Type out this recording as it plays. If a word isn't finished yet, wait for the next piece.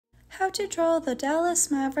how to draw the Dallas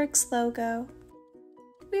Mavericks logo.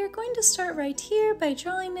 We are going to start right here by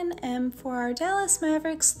drawing an M for our Dallas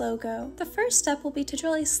Mavericks logo. The first step will be to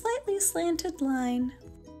draw a slightly slanted line.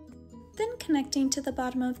 Then connecting to the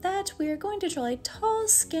bottom of that, we are going to draw a tall,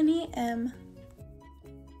 skinny M.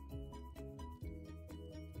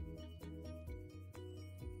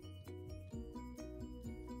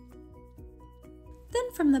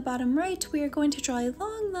 Then from the bottom right, we are going to draw a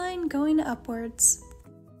long line going upwards.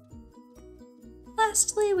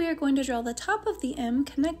 Lastly, we are going to draw the top of the M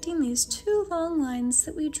connecting these two long lines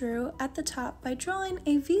that we drew at the top by drawing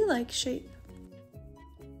a V-like shape.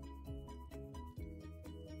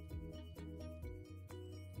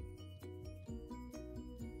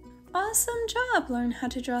 Awesome job! Learn how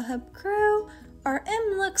to draw hub crew. Our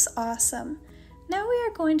M looks awesome. Now we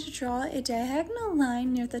are going to draw a diagonal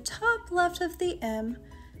line near the top left of the M.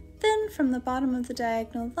 Then from the bottom of the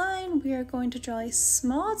diagonal line, we are going to draw a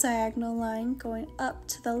small diagonal line going up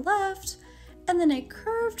to the left, and then a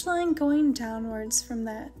curved line going downwards from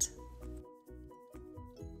that.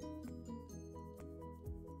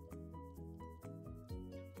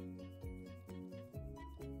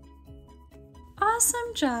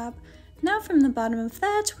 Awesome job! Now from the bottom of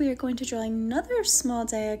that, we are going to draw another small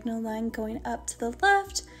diagonal line going up to the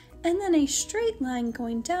left, and then a straight line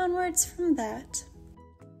going downwards from that.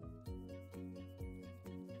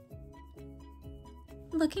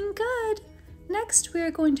 Looking good! Next, we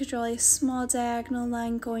are going to draw a small diagonal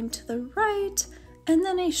line going to the right, and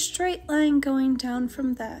then a straight line going down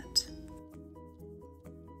from that.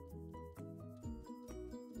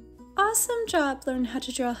 Awesome job! Learn how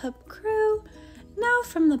to draw hub crew. Now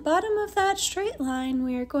from the bottom of that straight line,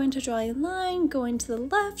 we are going to draw a line going to the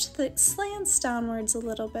left that slants downwards a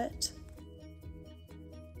little bit.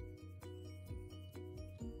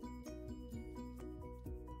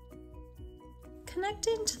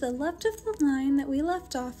 Connecting to the left of the line that we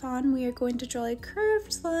left off on, we are going to draw a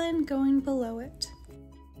curved line going below it.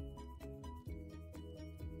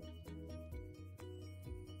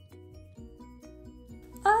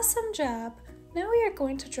 Awesome job! Now we are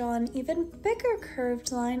going to draw an even bigger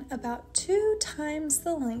curved line about 2 times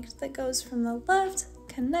the length that goes from the left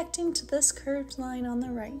connecting to this curved line on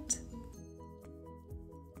the right.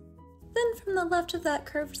 Then from the left of that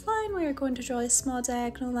curved line, we are going to draw a small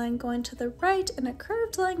diagonal line going to the right and a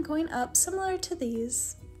curved line going up similar to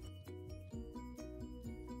these.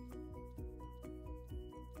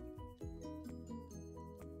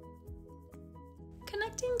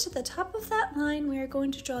 Connecting to the top of that line, we are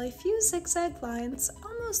going to draw a few zigzag lines,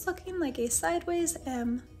 almost looking like a sideways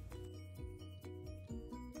M.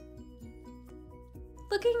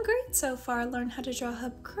 Looking great so far. Learn how to draw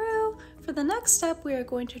hub crew. For the next step, we are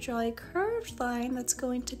going to draw a curved line that's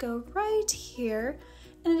going to go right here,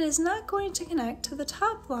 and it is not going to connect to the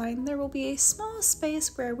top line. There will be a small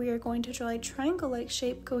space where we are going to draw a triangle-like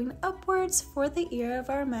shape going upwards for the ear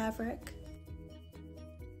of our Maverick.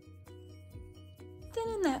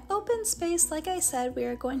 Then in that open space, like I said, we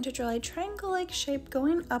are going to draw a triangle-like shape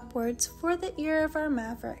going upwards for the ear of our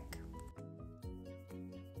Maverick.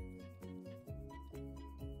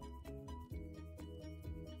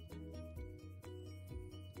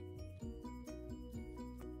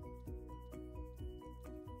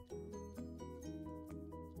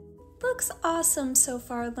 Looks awesome so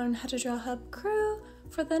far. Learn how to draw hub crew.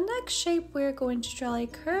 For the next shape, we're going to draw a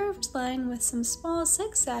curved line with some small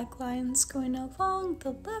zigzag lines going along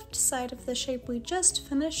the left side of the shape we just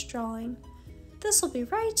finished drawing. This will be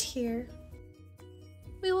right here.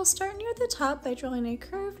 We will start near the top by drawing a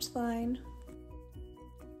curved line.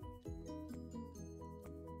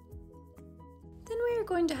 Then we are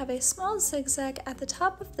going to have a small zigzag at the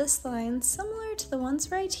top of this line, similar to the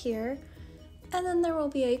ones right here. And then there will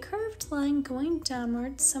be a curved line going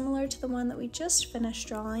downward, similar to the one that we just finished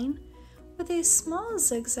drawing, with a small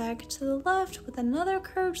zigzag to the left with another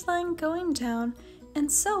curved line going down, and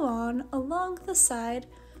so on along the side,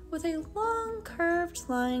 with a long curved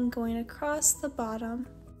line going across the bottom.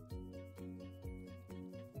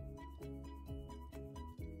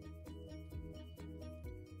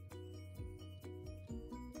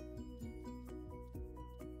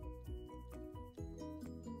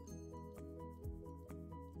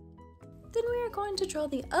 Then we are going to draw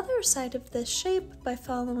the other side of this shape by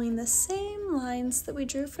following the same lines that we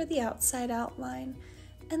drew for the outside outline.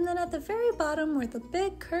 And then at the very bottom where the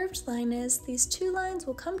big curved line is, these two lines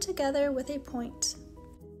will come together with a point.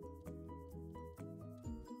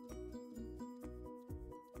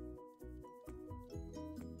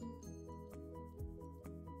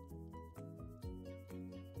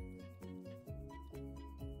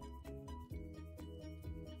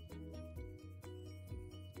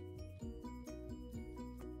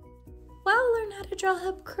 Wow, Learn How to Draw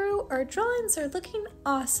Hub crew, our drawings are looking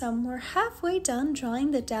awesome. We're halfway done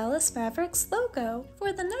drawing the Dallas Mavericks logo.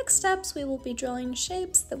 For the next steps, we will be drawing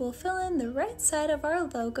shapes that will fill in the right side of our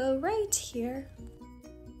logo right here.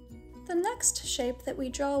 The next shape that we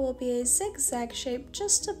draw will be a zigzag shape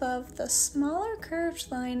just above the smaller curved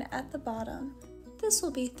line at the bottom. This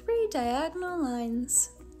will be 3 diagonal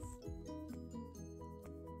lines.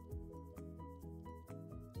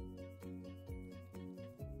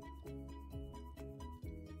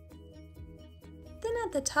 Then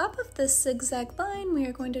at the top of this zigzag line, we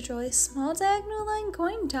are going to draw a small diagonal line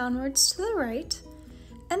going downwards to the right,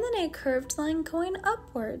 and then a curved line going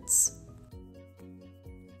upwards.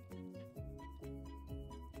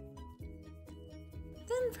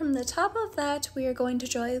 Then from the top of that, we are going to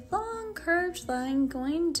draw a long curved line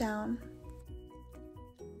going down.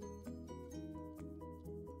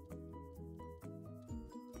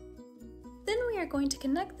 Then we are going to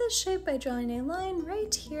connect this shape by drawing a line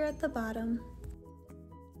right here at the bottom.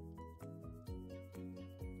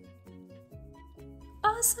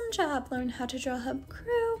 Awesome job, Learn How to Draw Hub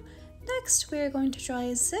crew! Next, we are going to draw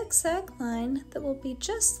a zigzag line that will be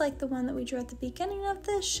just like the one that we drew at the beginning of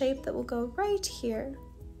this shape that will go right here.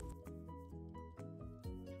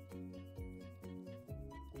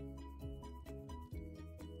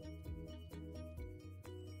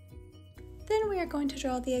 Then we are going to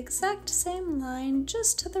draw the exact same line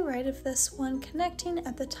just to the right of this one, connecting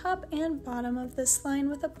at the top and bottom of this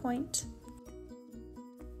line with a point.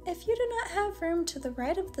 If you do not have room to the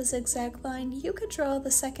right of the zigzag line, you could draw the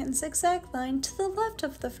second zigzag line to the left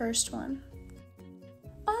of the first one.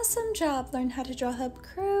 Awesome job, Learn How to Draw Hub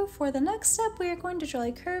crew! For the next step, we are going to draw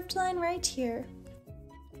a curved line right here.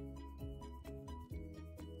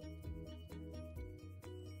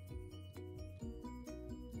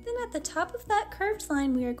 Then at the top of that curved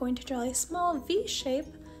line, we are going to draw a small V shape,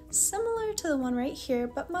 similar to the one right here,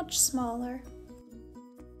 but much smaller.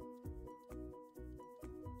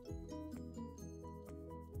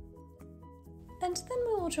 And then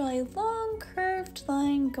we will draw a long curved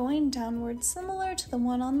line going downward, similar to the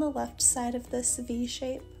one on the left side of this V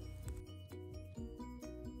shape.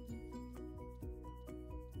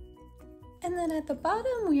 And then at the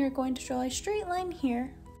bottom, we are going to draw a straight line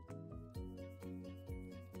here.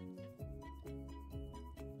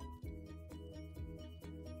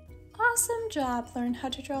 Awesome job, Learn How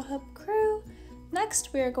to Draw Hub crew!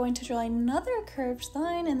 Next, we are going to draw another curved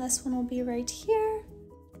line, and this one will be right here.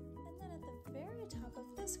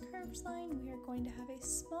 Line, we are going to have a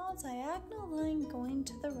small diagonal line going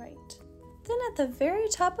to the right. Then at the very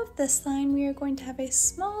top of this line, we are going to have a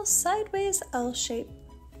small sideways L shape.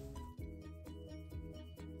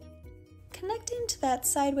 Connecting to that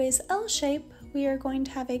sideways L shape, we are going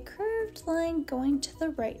to have a curved line going to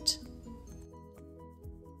the right.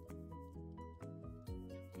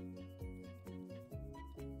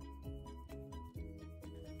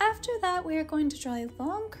 After that, we are going to draw a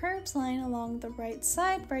long curved line along the right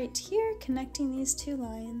side right here, connecting these two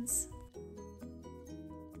lines.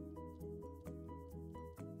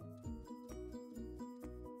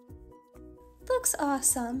 Looks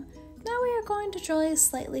awesome! Now we are going to draw a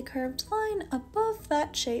slightly curved line above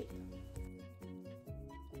that shape.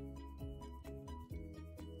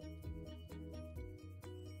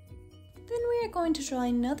 Then we are going to draw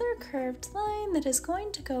another curved line that is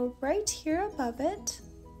going to go right here above it.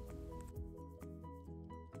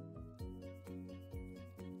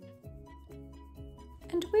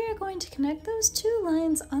 And we are going to connect those two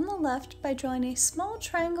lines on the left by drawing a small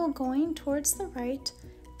triangle going towards the right,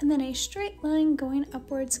 and then a straight line going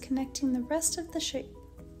upwards connecting the rest of the shape.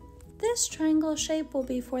 This triangle shape will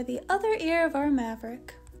be for the other ear of our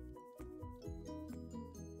Maverick.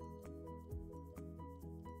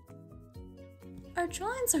 Our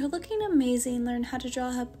drawings are looking amazing, Learn How to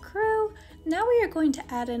Draw Hub crew! Now we are going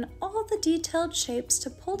to add in all the detailed shapes to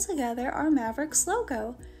pull together our Mavericks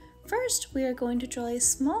logo. First, we are going to draw a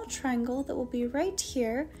small triangle that will be right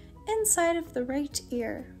here, inside of the right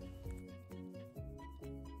ear.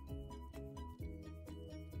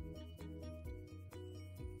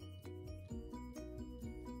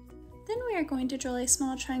 Then we are going to draw a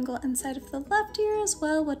small triangle inside of the left ear as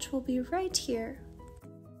well, which will be right here.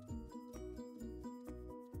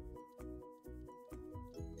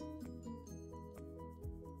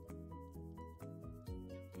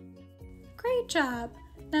 Great job!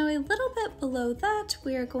 Now a little bit below that,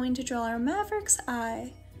 we are going to draw our Maverick's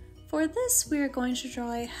eye. For this, we are going to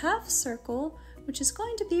draw a half circle, which is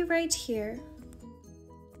going to be right here.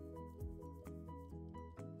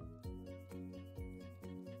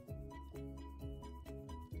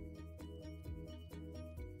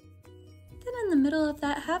 Then in the middle of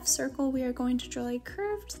that half circle, we are going to draw a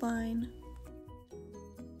curved line.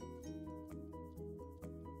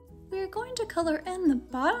 We are going to color in the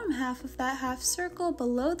bottom half of that half circle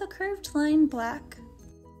below the curved line black.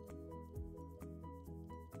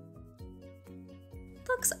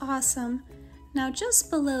 Looks awesome. Now just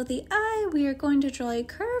below the eye, we are going to draw a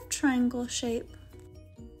curved triangle shape.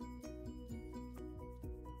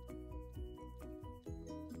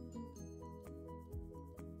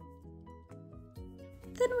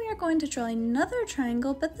 Then we are going to draw another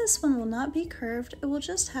triangle, but this one will not be curved. It will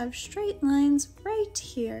just have straight lines right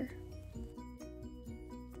here.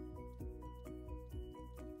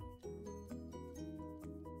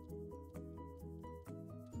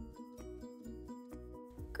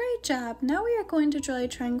 Great job! Now we are going to draw a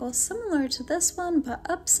triangle similar to this one, but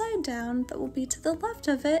upside down, that will be to the left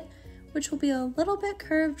of it, which will be a little bit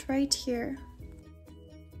curved right here.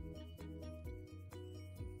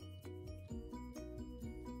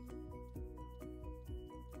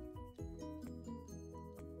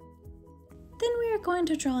 Then we are going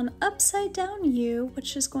to draw an upside down U,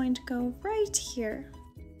 which is going to go right here.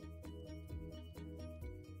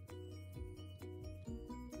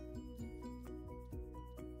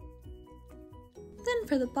 Then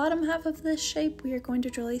for the bottom half of this shape, we are going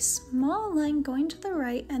to draw a small line going to the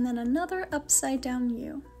right and then another upside down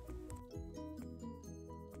U.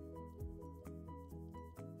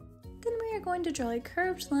 Then we are going to draw a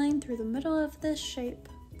curved line through the middle of this shape.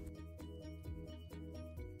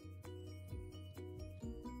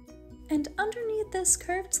 And underneath this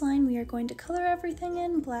curved line, we are going to color everything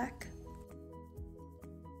in black.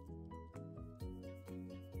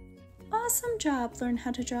 Awesome job! Learn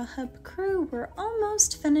how to draw Hub Crew. We're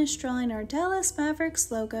almost finished drawing our Dallas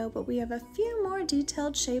Mavericks logo, but we have a few more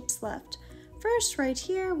detailed shapes left. First, right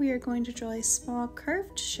here, we are going to draw a small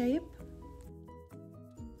curved shape.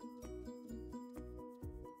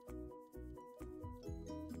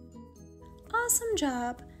 Awesome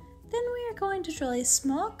job! Then we are going to draw a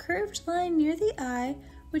small curved line near the eye,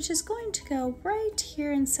 which is going to go right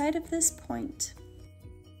here inside of this point.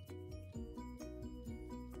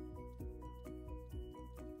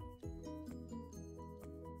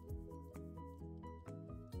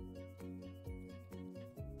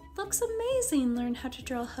 Looks amazing! Learn how to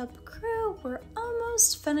draw Hub Crew. We're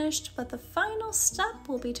almost finished, but the final step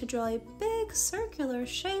will be to draw a big circular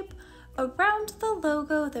shape around the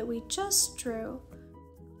logo that we just drew.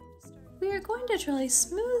 We are going to draw a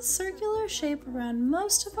smooth circular shape around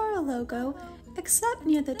most of our logo, except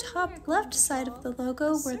near the top left side of the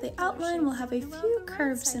logo where the outline will have a few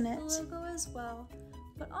curves in it.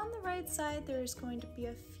 But on the right side, there is going to be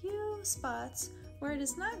a few spots where it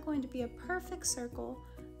is not going to be a perfect circle.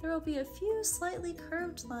 There will be a few slightly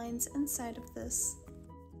curved lines inside of this.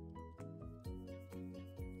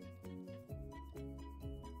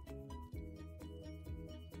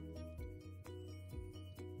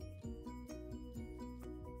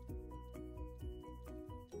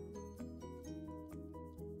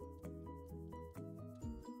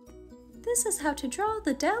 This is how to draw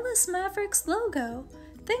the Dallas Mavericks logo.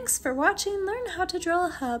 Thanks for watching Learn How to Draw a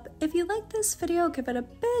Hub. If you like this video, give it a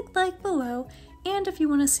big like below. And if you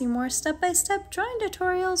want to see more step-by-step drawing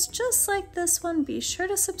tutorials just like this one, be sure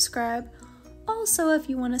to subscribe. Also, if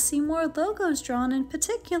you want to see more logos drawn in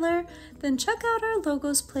particular, then check out our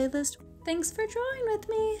logos playlist. Thanks for drawing with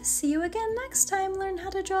me. See you again next time, Learn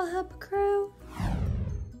How to Draw Hub Crew.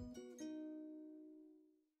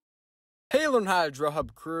 Hey, Learn How to Draw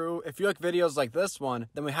Hub Crew. If you like videos like this one,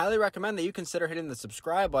 then we highly recommend that you consider hitting the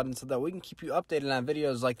subscribe button so that we can keep you updated on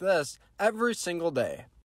videos like this every single day.